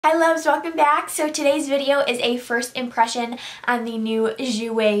Hi loves, welcome back. So today's video is a first impression on the new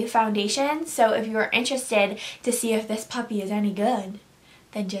Jouer foundation. So if you are interested to see if this puppy is any good,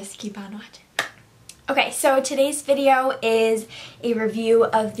 then just keep on watching. Okay, so today's video is a review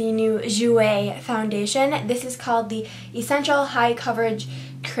of the new Jouer foundation. This is called the Essential High Coverage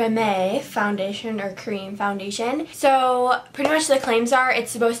Creme foundation or cream foundation. So pretty much the claims are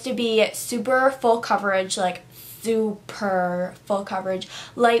it's supposed to be super full coverage, like super full coverage,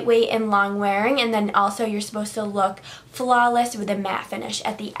 lightweight and long wearing, and then also you're supposed to look flawless with a matte finish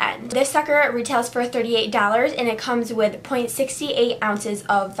at the end. This sucker retails for $38 and it comes with 0.68 ounces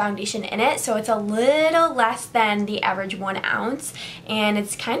of foundation in it, so it's a little less than the average 1 ounce, and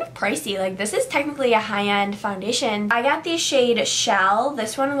it's kind of pricey. Like, this is technically a high-end foundation. I got the shade Shell.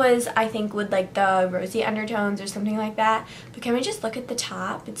 This one was, I think, with like the rosy undertones or something like that, but can we just look at the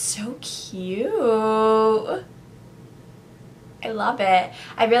top? It's so cute. I love it.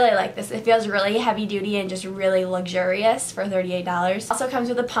 I really like this. It feels really heavy duty and just really luxurious for $38. Also comes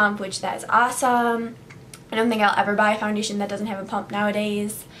with a pump, which that is awesome. I don't think I'll ever buy a foundation that doesn't have a pump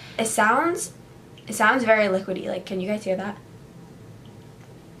nowadays. It sounds very liquidy. Like, can you guys hear that?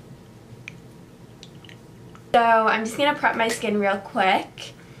 So I'm just gonna prep my skin real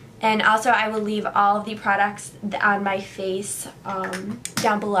quick. And also I will leave all of the products on my face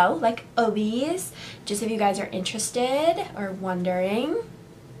down below, like always, just if you guys are interested or wondering.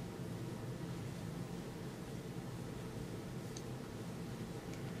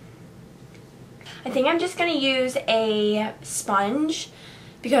 I think I'm just going to use a sponge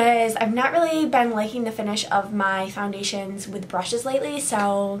because I've not really been liking the finish of my foundations with brushes lately,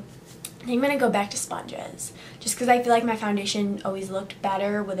 so I think I'm going to go back to sponges, just because I feel like my foundation always looked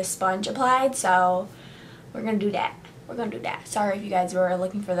better with a sponge applied, so we're going to do that. We're going to do that. Sorry if you guys were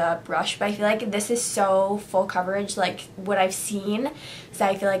looking for the brush, but I feel like this is so full coverage, like what I've seen, so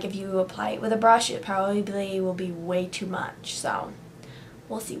I feel like if you apply it with a brush, it probably will be way too much, so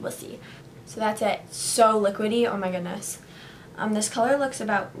we'll see, we'll see. So that's it. So liquidy, oh my goodness. This color looks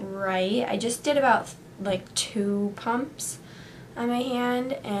about right. I just did about like 2 pumps on my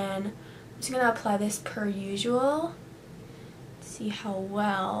hand, and I'm just going to apply this per usual. See how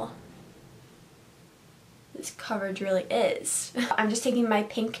well this coverage really is. I'm just taking my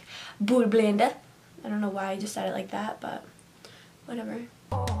pink Boule Blender. I don't know why I just said it like that, but whatever.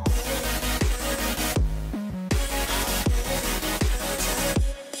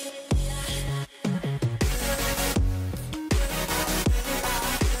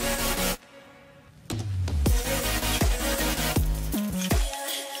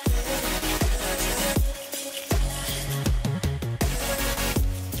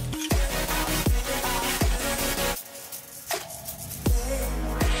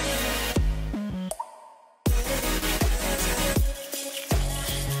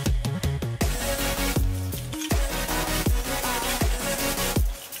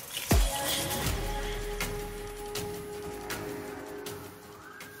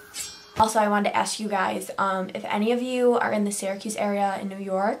 Also, I wanted to ask you guys, if any of you are in the Syracuse area in New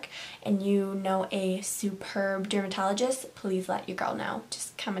York and you know a superb dermatologist, please let your girl know.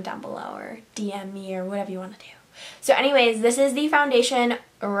 Just comment down below or DM me or whatever you want to do. So anyways, this is the foundation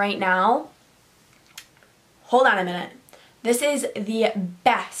right now. Hold on a minute. This is the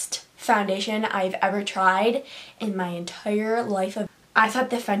best foundation I've ever tried in my entire life. I thought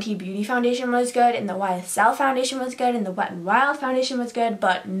the Fenty Beauty foundation was good, and the YSL foundation was good, and the Wet n Wild foundation was good,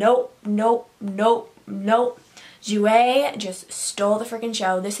 but nope, nope, nope, nope. Jouer just stole the freaking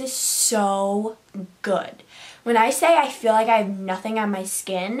show. This is so good. When I say I feel like I have nothing on my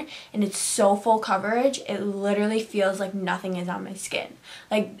skin and it's so full coverage, it literally feels like nothing is on my skin.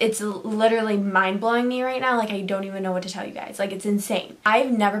 Like, it's literally mind-blowing me right now. Like, I don't even know what to tell you guys. Like, it's insane.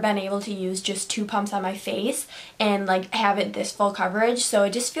 I've never been able to use just 2 pumps on my face and like have it this full coverage, so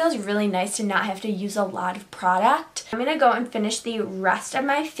it just feels really nice to not have to use a lot of product. I'm gonna go and finish the rest of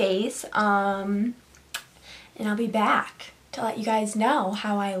my face, and I'll be back to let you guys know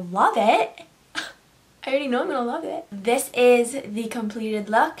how I love it. I already know I'm gonna love it. This is the completed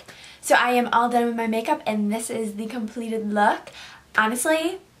look. So I am all done with my makeup, and this is the completed look.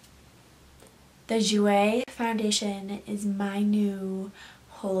 Honestly, the Jouer foundation is my new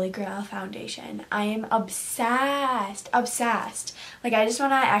holy grail foundation. I am obsessed, obsessed. Like, I just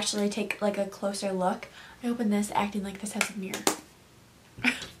wanna actually take like a closer look. I open this acting like this has a mirror.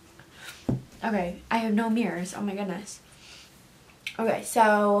 Okay, I have no mirrors, oh my goodness. Okay,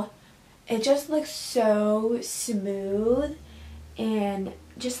 so it just looks so smooth and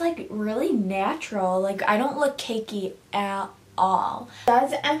just like really natural. Like, I don't look cakey at all. It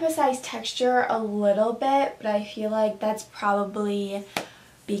does emphasize texture a little bit, but I feel like that's probably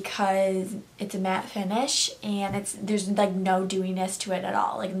because it's a matte finish and there's like no dewiness to it at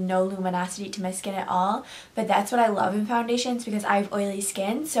all, like no luminosity to my skin at all. But that's what I love in foundations because I have oily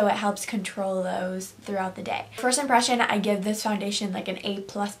skin, so it helps control those throughout the day. First impression, I give this foundation like an A+++++.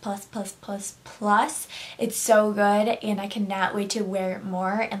 It's so good and I cannot wait to wear it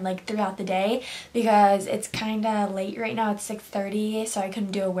more and like throughout the day, because it's kind of late right now. It's 6:30, so I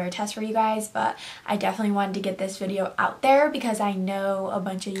couldn't do a wear test for you guys, but I definitely wanted to get this video out there because I know a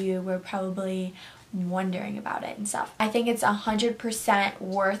bunch of you were probably wondering about it and stuff. I think it's 100%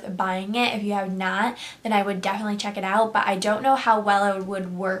 worth buying it. If you have not, then I would definitely check it out, but I don't know how well it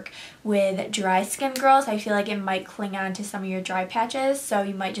would work with dry skin girls. I feel like it might cling on to some of your dry patches, so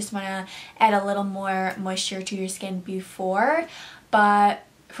you might just want to add a little more moisture to your skin before. But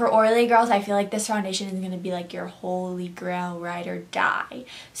for oily girls, I feel like this foundation is going to be like your holy grail, ride or die.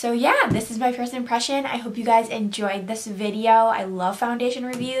 So yeah, this is my first impression. I hope you guys enjoyed this video. I love foundation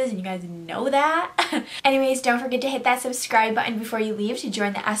reviews and you guys know that. Anyways, don't forget to hit that subscribe button before you leave to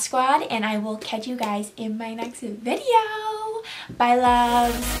join the S Squad, and I will catch you guys in my next video. Bye,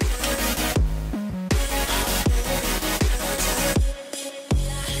 loves.